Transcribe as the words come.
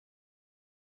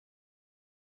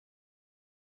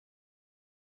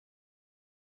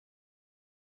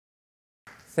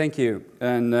Thank you,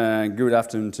 and good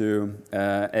afternoon to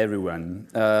everyone.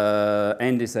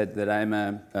 Andy said that I'm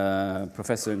a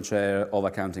professor and chair of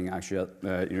accounting actually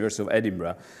at University of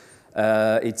Edinburgh.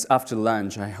 It's after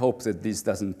lunch. I hope that this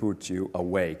doesn't put you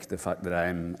awake, the fact that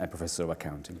I'm a professor of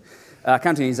accounting.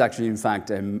 Accounting is actually, in fact,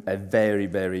 a very,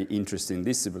 very interesting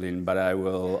discipline, but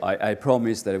I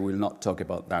promise that I will not talk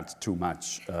about that too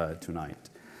much tonight.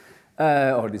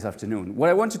 Or this afternoon. What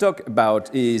I want to talk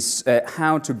about is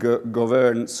how to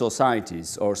govern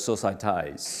societies or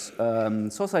socie-ties.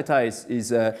 Socie-ties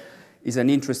is an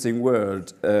interesting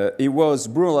word. It was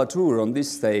Bruno Latour on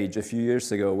this stage a few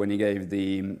years ago when he gave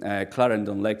the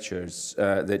Clarendon lectures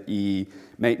that he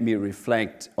made me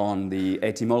reflect on the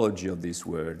etymology of this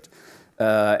word.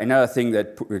 Another thing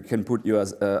that can put you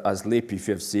asleep if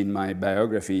you have seen my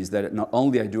biography is that not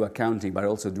only I do accounting, but I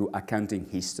also do accounting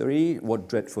history. What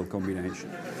dreadful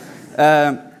combination.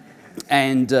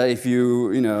 If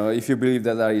you believe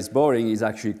that is boring, it's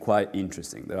actually quite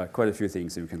interesting. There are quite a few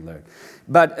things you can learn.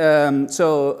 But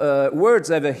words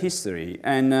have a history,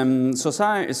 and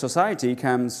society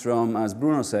comes from, as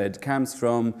Bruno said, comes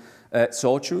from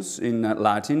socius in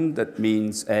Latin, that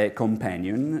means a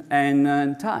companion,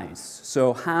 and ties.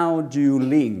 So how do you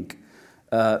link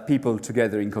people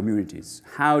together in communities?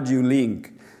 How do you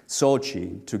link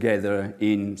soci together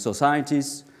in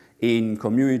societies, in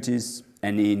communities,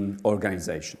 and in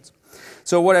organizations?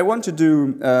 So what I want to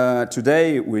do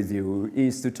today with you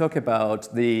is to talk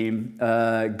about the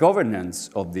governance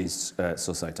of these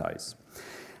socie-ties.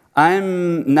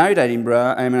 I'm now at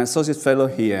Edinburgh. I'm an associate fellow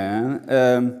here.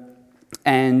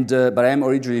 But I'm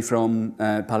originally from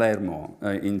Palermo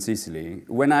in Sicily.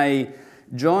 When I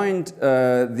joined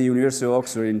the University of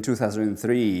Oxford in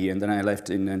 2003 and then I left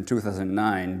in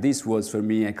 2009, this was for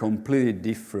me a completely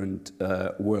different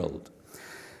world.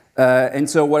 And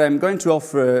so what I'm going to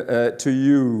offer to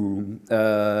you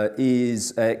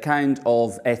is a kind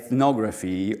of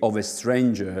ethnography of a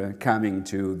stranger coming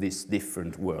to this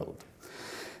different world.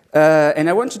 And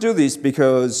I want to do this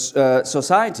because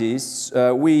societies,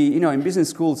 in business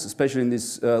schools, especially in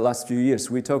these last few years,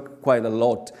 we talk quite a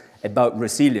lot about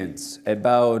resilience,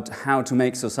 about how to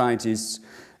make societies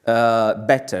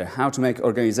better, how to make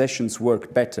organizations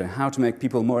work better, how to make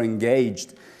people more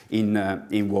engaged in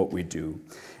what we do.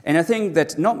 And I think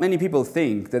that not many people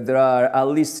think that there are at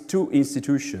least two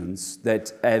institutions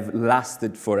that have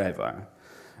lasted forever.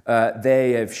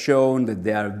 They have shown that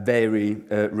they are very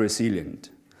resilient.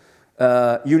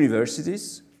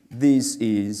 Universities, this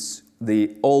is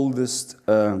the oldest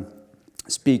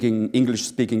English-speaking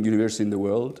university in the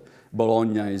world.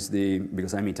 Bologna is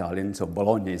because I'm Italian, so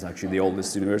Bologna is actually the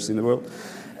oldest university in the world.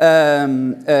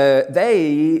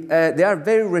 They are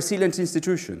very resilient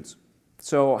institutions.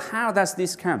 So how does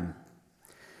this come?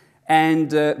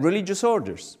 And religious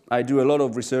orders. I do a lot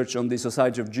of research on the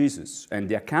Society of Jesus and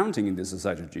the accounting in the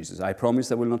Society of Jesus. I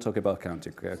promise I will not talk about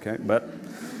accounting, okay? But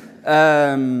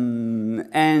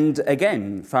and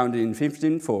again, founded in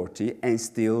 1540 and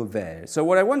still there. So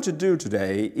what I want to do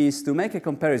today is to make a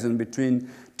comparison between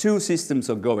two systems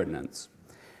of governance.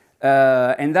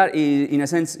 And that, in a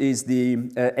sense, is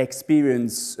the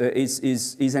experience,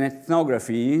 is an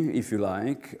ethnography, if you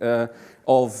like,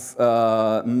 of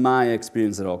my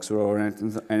experience at Oxford, or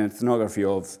an ethnography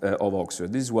of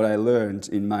Oxford. This is what I learned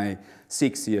in my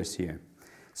 6 years here.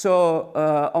 So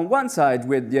on one side,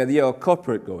 we have the idea of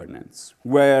corporate governance,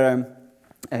 where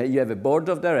you have a board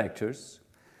of directors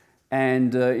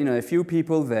and a few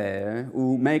people there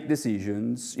who make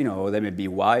decisions. They may be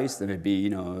wise, they may be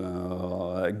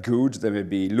good, they may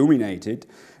be illuminated,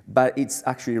 but it's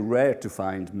actually rare to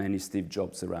find many Steve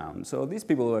Jobs around. So these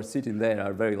people who are sitting there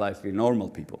are very likely normal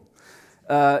people.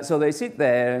 So they sit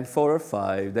there, 4 or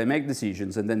 5, they make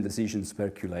decisions, and then decisions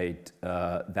percolate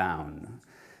down.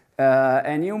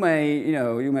 And you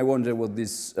may wonder what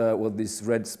this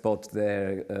red spot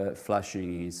there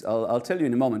flashing is. I'll tell you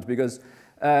in a moment, because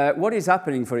what is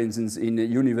happening, for instance, in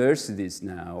universities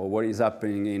now, or what is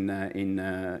happening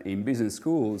in business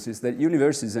schools, is that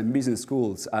universities and business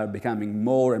schools are becoming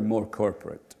more and more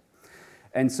corporate.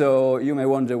 And so you may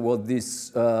wonder what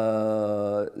this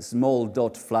small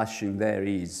dot flashing there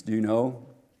is. Do you know?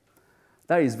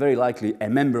 That is very likely a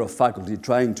member of faculty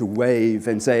trying to wave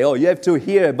and say, "Oh, you have to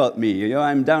hear about me.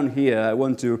 I'm down here. I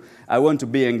want to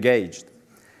be engaged."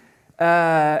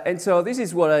 And so this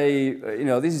is what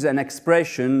this is an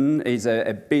expression, is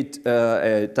a bit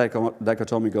a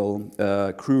dichotomical,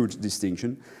 crude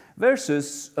distinction,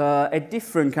 versus a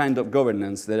different kind of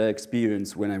governance that I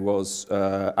experienced when I was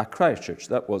at Christchurch.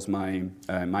 That was my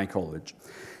college.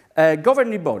 A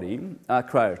governing body at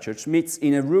Christchurch meets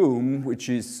in a room which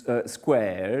is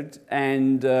squared,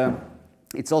 and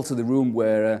It's also the room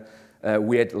where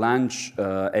we had lunch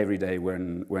every day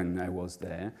when I was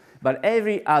there. But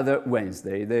every other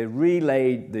Wednesday, they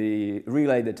relayed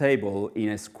the table in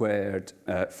a squared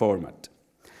format.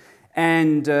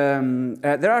 And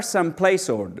there are some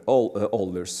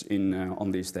placeholders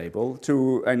on this table,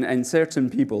 and certain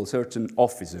people, certain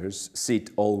officers,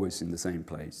 sit always in the same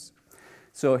place.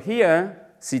 So here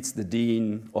sits the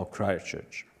Dean of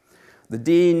Christchurch. The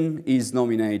Dean is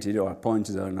nominated or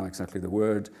appointed, I don't know exactly the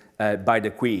word, by the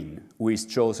Queen, who is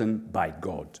chosen by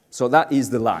God. So that is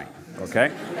the line,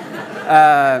 okay?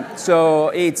 So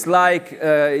it's like,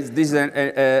 this is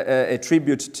a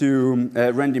tribute to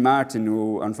Randy Martin,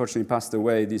 who unfortunately passed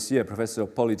away this year, professor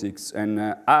of politics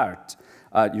and art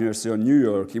at University of New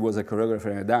York. He was a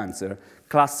choreographer and a dancer.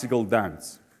 Classical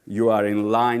dance. You are in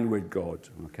line with God,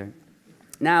 okay?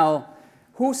 Now,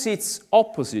 who sits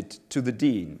opposite to the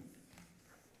Dean?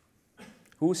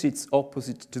 Who sits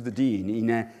opposite to the Dean in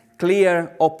a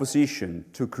clear opposition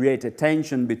to create a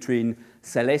tension between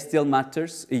celestial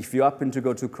matters? If you happen to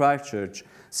go to Christchurch,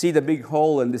 see the big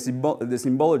hall and the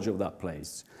symbology of that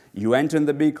place. You enter in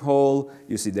the big hall,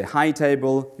 you see the high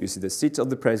table, you see the seat of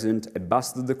the president, a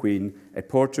bust of the Queen, a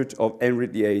portrait of Henry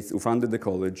VIII, who founded the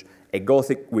college, a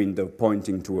Gothic window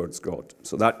pointing towards God.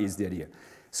 So that is the idea.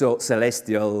 So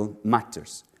celestial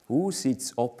matters. Who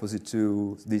sits opposite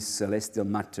to these celestial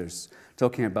matters?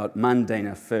 Talking about mundane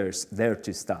affairs,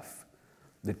 dirty stuff,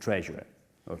 the treasurer,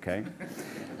 okay?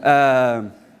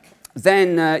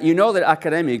 Then you know that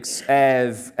academics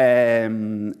have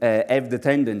the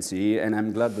tendency, and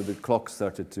I'm glad that the clock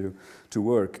started to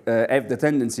work, have the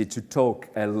tendency to talk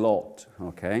a lot,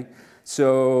 okay?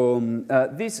 So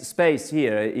this space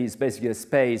here is basically a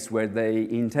space where they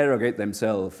interrogate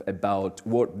themselves about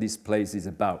what this place is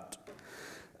about.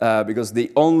 Because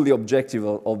the only objective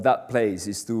of that place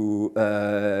is to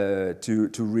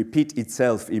repeat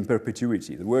itself in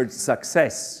perpetuity. The word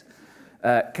success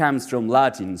comes from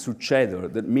Latin,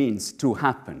 succedere, that means to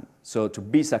happen. So to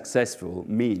be successful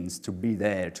means to be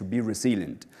there, to be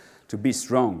resilient, to be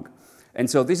strong. And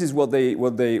so this is what they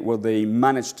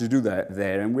manage to do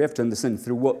there, and we have to understand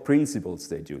through what principles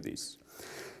they do this.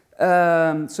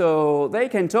 So they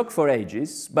can talk for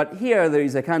ages, but here there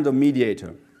is a kind of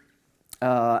mediator.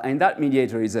 And that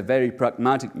mediator is a very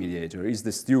pragmatic mediator, is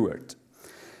the steward,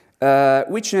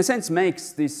 which in a sense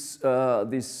makes this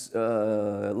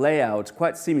layout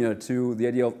quite similar to the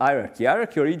idea of hierarchy.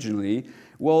 Hierarchy originally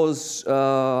was,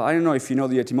 I don't know if you know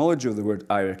the etymology of the word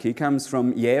hierarchy, it comes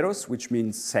from hieros, which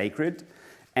means sacred,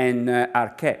 and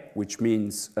arche, which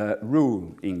means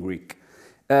rule in Greek.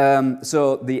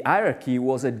 So the hierarchy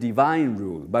was a divine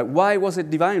rule. But why was it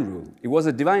divine rule? It was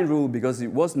a divine rule because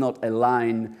it was not a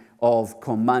line of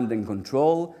command and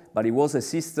control, but it was a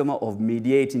system of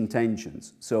mediating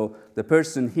tensions. So the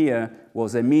person here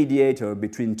was a mediator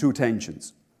between two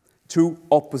tensions, two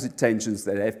opposite tensions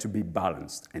that have to be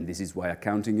balanced. And this is why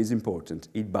accounting is important.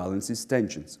 It balances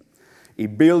tensions.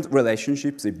 It builds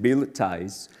relationships, it builds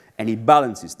ties, and it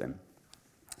balances them.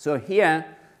 So here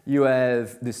you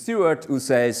have the steward who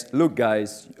says, look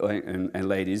guys and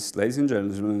ladies and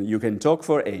gentlemen, you can talk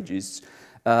for ages.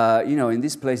 You know, in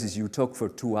these places you talk for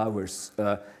 2 hours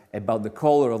about the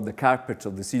color of the carpet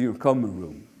of the senior common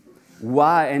room.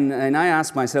 Why? And I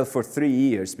asked myself for 3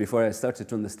 years before I started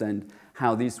to understand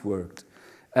how this worked.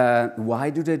 Why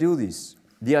do they do this?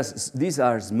 These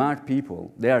are smart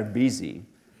people. They are busy,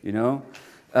 you know.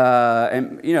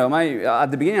 And you know,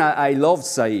 at the beginning I loved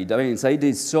Said. I mean, Said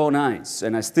is so nice,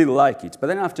 and I still like it. But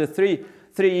then after three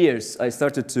years, I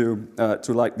started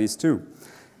to like this too.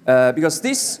 Because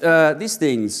these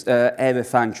things have a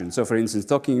function. So, for instance,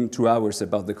 talking 2 hours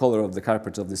about the color of the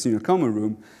carpet of the senior common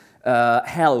room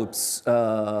helps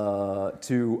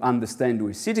to understand who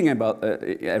is sitting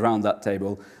around that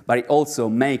table, but it also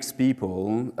makes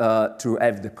people to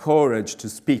have the courage to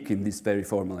speak in this very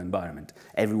formal environment.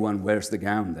 Everyone wears the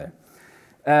gown there.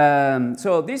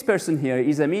 So this person here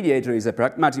is a mediator, is a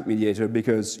pragmatic mediator,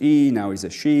 because he now is a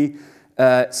she.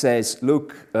 Says,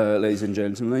 look, ladies and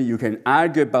gentlemen, you can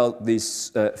argue about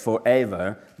this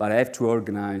forever, but I have to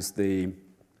organize the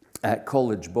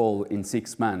college ball in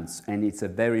 6 months, and it's a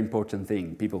very important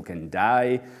thing. People can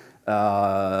die,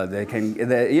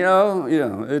 you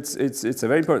know, it's a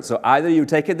very important. So either you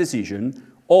take a decision,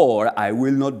 or I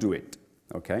will not do it.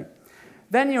 Okay.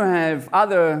 Then you have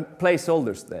other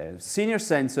placeholders there: senior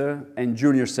censor and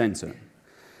junior censor.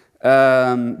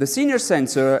 The senior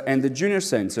censor and the junior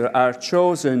censor are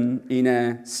chosen in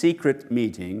a secret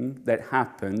meeting that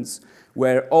happens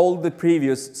where all the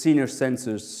previous senior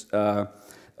censors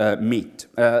meet.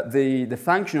 The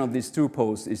function of these two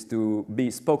posts is to be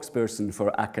spokesperson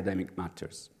for academic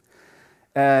matters.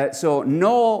 So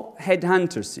no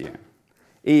headhunters here.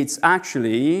 It's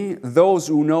actually those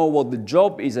who know what the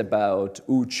job is about,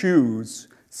 who choose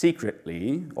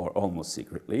secretly, or almost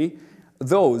secretly,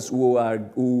 those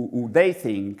who they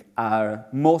think are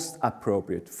most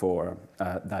appropriate for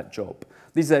that job.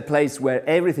 This is a place where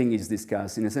everything is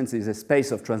discussed. In a sense, it's a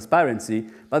space of transparency,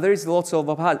 but there is lots of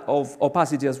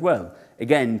opacity as well.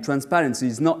 Again, transparency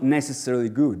is not necessarily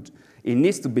good. It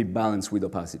needs to be balanced with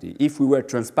opacity. If we were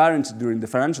transparent during the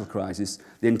financial crisis,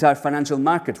 the entire financial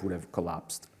market would have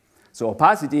collapsed. So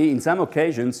opacity, in some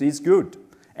occasions, is good.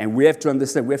 And we have to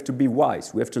understand, we have to be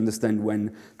wise. We have to understand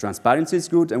when transparency is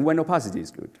good and when opacity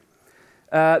is good.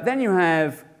 Then you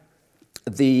have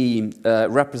the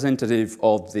representative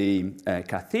of the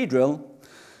cathedral,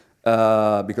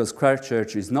 because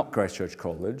Christchurch is not Christchurch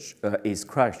College, is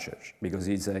Christchurch, because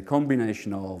it's a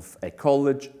combination of a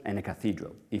college and a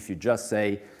cathedral. If you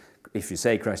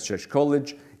say Christchurch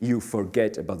College, you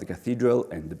forget about the cathedral,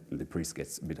 and the priest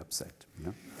gets a bit upset. You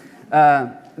know?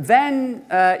 Then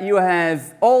you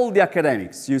have all the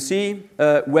academics, you see,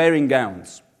 wearing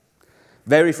gowns.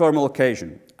 Very formal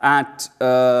occasion. At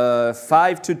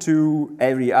 5 to 2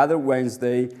 every other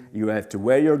Wednesday, you have to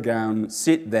wear your gown,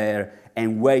 sit there,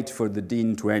 and wait for the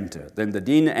dean to enter. Then the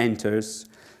dean enters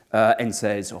and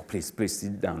says, oh, please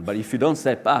sit down. But if you don't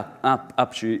step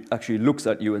up, she actually looks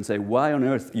at you and says, why on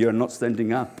earth you're not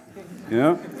standing up? You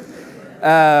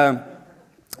know?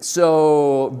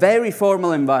 So very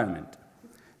formal environment.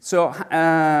 So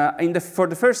for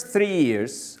the first 3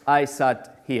 years, I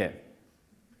sat here.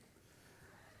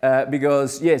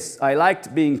 Because, yes, I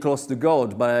liked being close to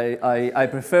God, but I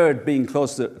preferred being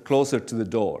closer to the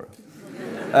door.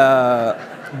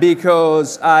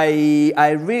 Because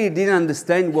I really didn't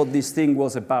understand what this thing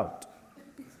was about.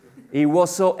 It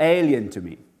was so alien to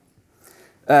me.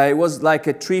 It was like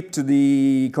a trip to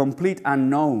the complete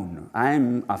unknown. I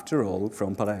am, after all,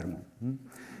 from Palermo.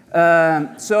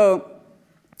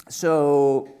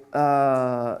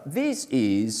 This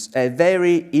is a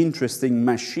very interesting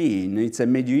machine. It's a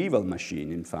medieval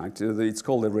machine, in fact. It's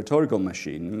called a rhetorical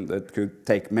machine that could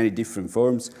take many different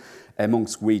forms,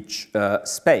 amongst which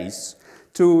space,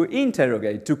 to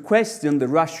interrogate, to question the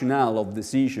rationale of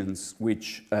decisions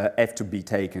which have to be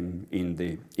taken in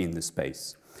the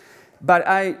space. But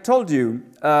I told you,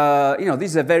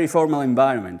 this is a very formal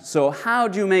environment. So how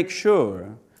do you make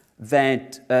sure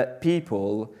that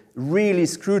people really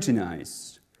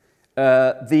scrutinize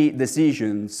the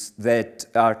decisions that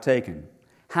are taken?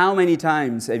 How many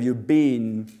times have you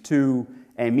been to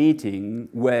a meeting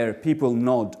where people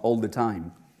nod all the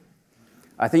time?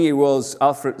 I think it was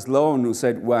Alfred Sloan who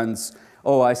said once,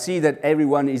 oh, I see that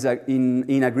everyone is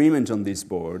in agreement on this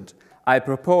board. I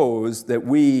propose that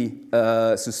we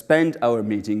suspend our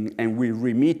meeting and we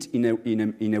re-meet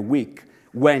in a week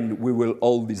when we will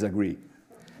all disagree.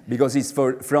 Because it's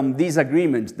from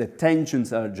disagreement that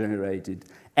tensions are generated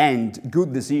and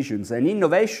good decisions and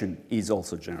innovation is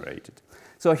also generated.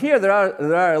 So here there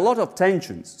are a lot of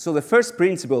tensions. So the first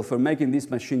principle for making this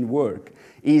machine work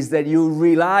is that you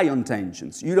rely on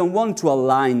tensions. You don't want to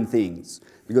align things,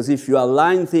 because if you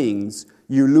align things,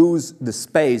 you lose the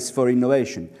space for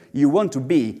innovation. You want to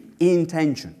be in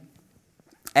tension.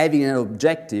 Having an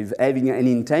objective, having an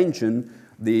intention,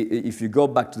 if you go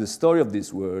back to the story of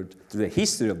this word, to the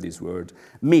history of this word,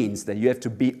 means that you have to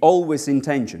be always in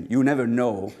tension. You never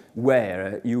know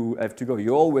where you have to go.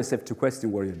 You always have to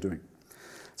question what you're doing.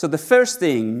 So the first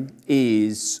thing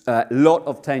is a lot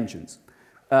of tensions.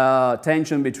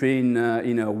 Tension between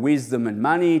wisdom and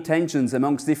money, tensions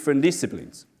amongst different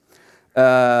disciplines.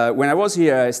 When I was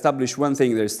here, I established one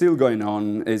thing that is still going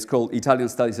on. It's called Italian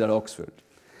Studies at Oxford.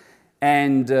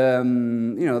 And,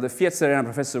 the Fiat Serena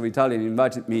professor of Italian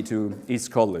invited me to his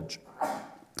college.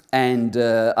 And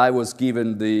I was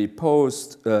given the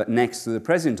post next to the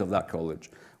president of that college,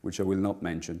 which I will not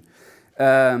mention.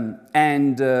 I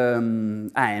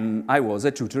was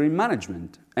a tutor in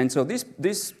management. And so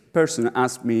this person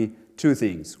asked me two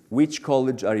things. Which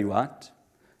college are you at?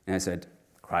 And I said,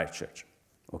 Christchurch.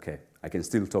 Okay, I can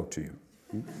still talk to you.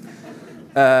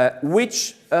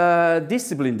 Which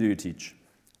discipline do you teach?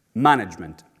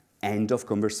 Management. End of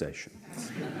conversation.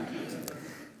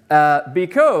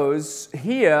 Because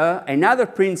here, another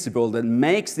principle that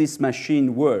makes this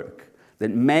machine work,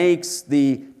 that makes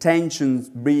the tensions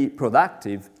be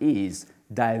productive, is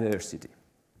diversity.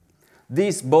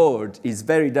 This board is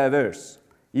very diverse.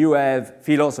 You have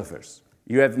philosophers,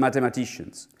 you have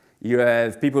mathematicians, you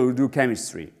have people who do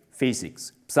chemistry,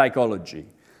 physics, psychology,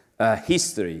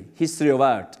 history of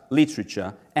art,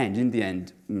 literature, and in the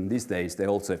end, in these days, they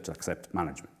also have to accept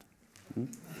management.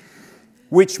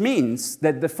 which means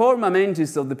that the forma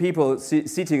mentis of the people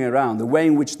sitting around, the way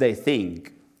in which they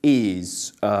think,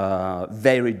 is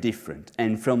very different.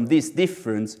 And from this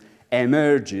difference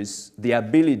emerges the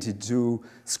ability to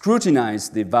scrutinize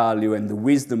the value and the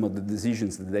wisdom of the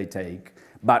decisions that they take,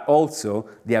 but also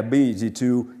the ability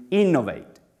to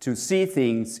innovate, to see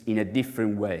things in a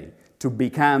different way, to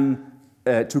become,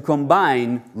 to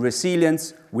combine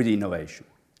resilience with innovation.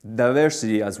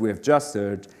 Diversity, as we have just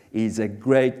heard, is a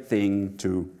great thing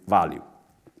to value.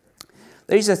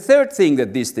 There is a third thing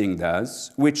that this thing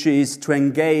does, which is to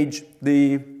engage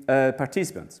the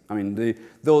participants. I mean,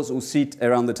 those who sit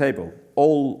around the table,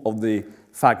 all of the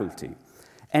faculty.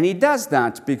 And it does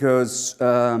that because,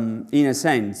 in a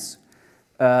sense,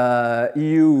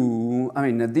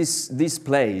 this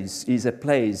place is a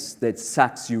place that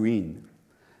sucks you in.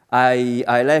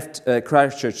 I left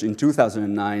Christchurch in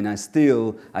 2009. I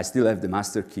still have the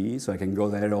master key, so I can go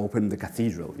there and open the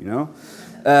cathedral, you know?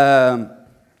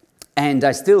 And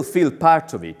I still feel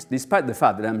part of it, despite the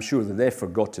fact that I'm sure that they've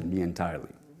forgotten me entirely.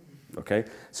 Okay?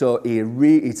 So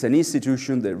it's an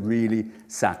institution that really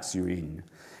sucks you in.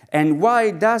 And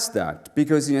why does that?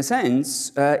 Because in a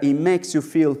sense, it makes you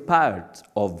feel part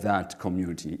of that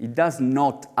community. It does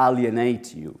not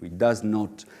alienate you. It does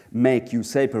not make you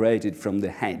separated from the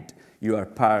head. You are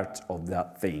part of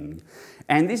that thing.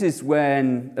 And this is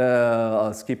when,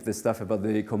 I'll skip the stuff about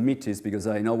the committees because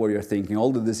I know what you're thinking.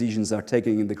 All the decisions are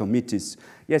taken in the committees.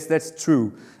 Yes, that's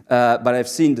true. But I've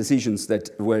seen decisions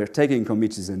that were taken in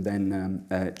committees and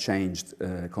then changed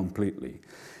completely.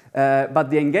 But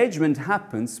the engagement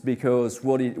happens because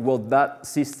what that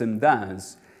system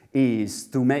does is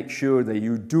to make sure that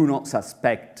you do not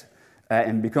suspect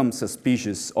and become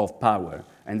suspicious of power.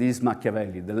 And this is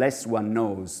Machiavelli. The less one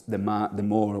knows, the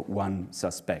more one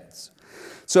suspects.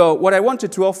 So what I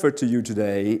wanted to offer to you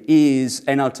today is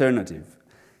an alternative,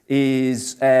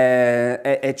 is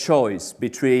a choice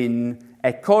between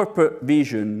a corporate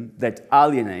vision that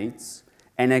alienates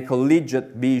and a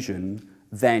collegiate vision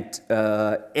that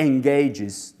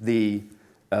engages the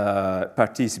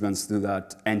participants to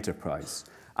that enterprise.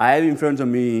 I have in front of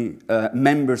me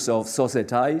members of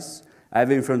socie-ties. I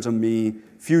have in front of me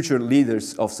future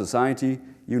leaders of society.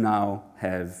 You now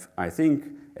have, I think,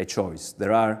 a choice.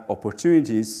 There are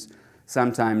opportunities.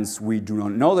 Sometimes we do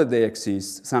not know that they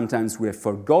exist. Sometimes we have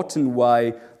forgotten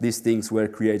why these things were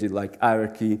created, like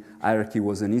hierarchy. Hierarchy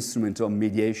was an instrument of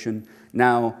mediation.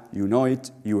 Now you know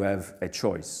it, you have a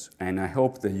choice. And I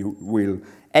hope that you will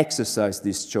exercise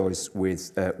this choice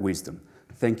with wisdom.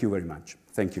 Thank you very much.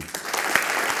 Thank you.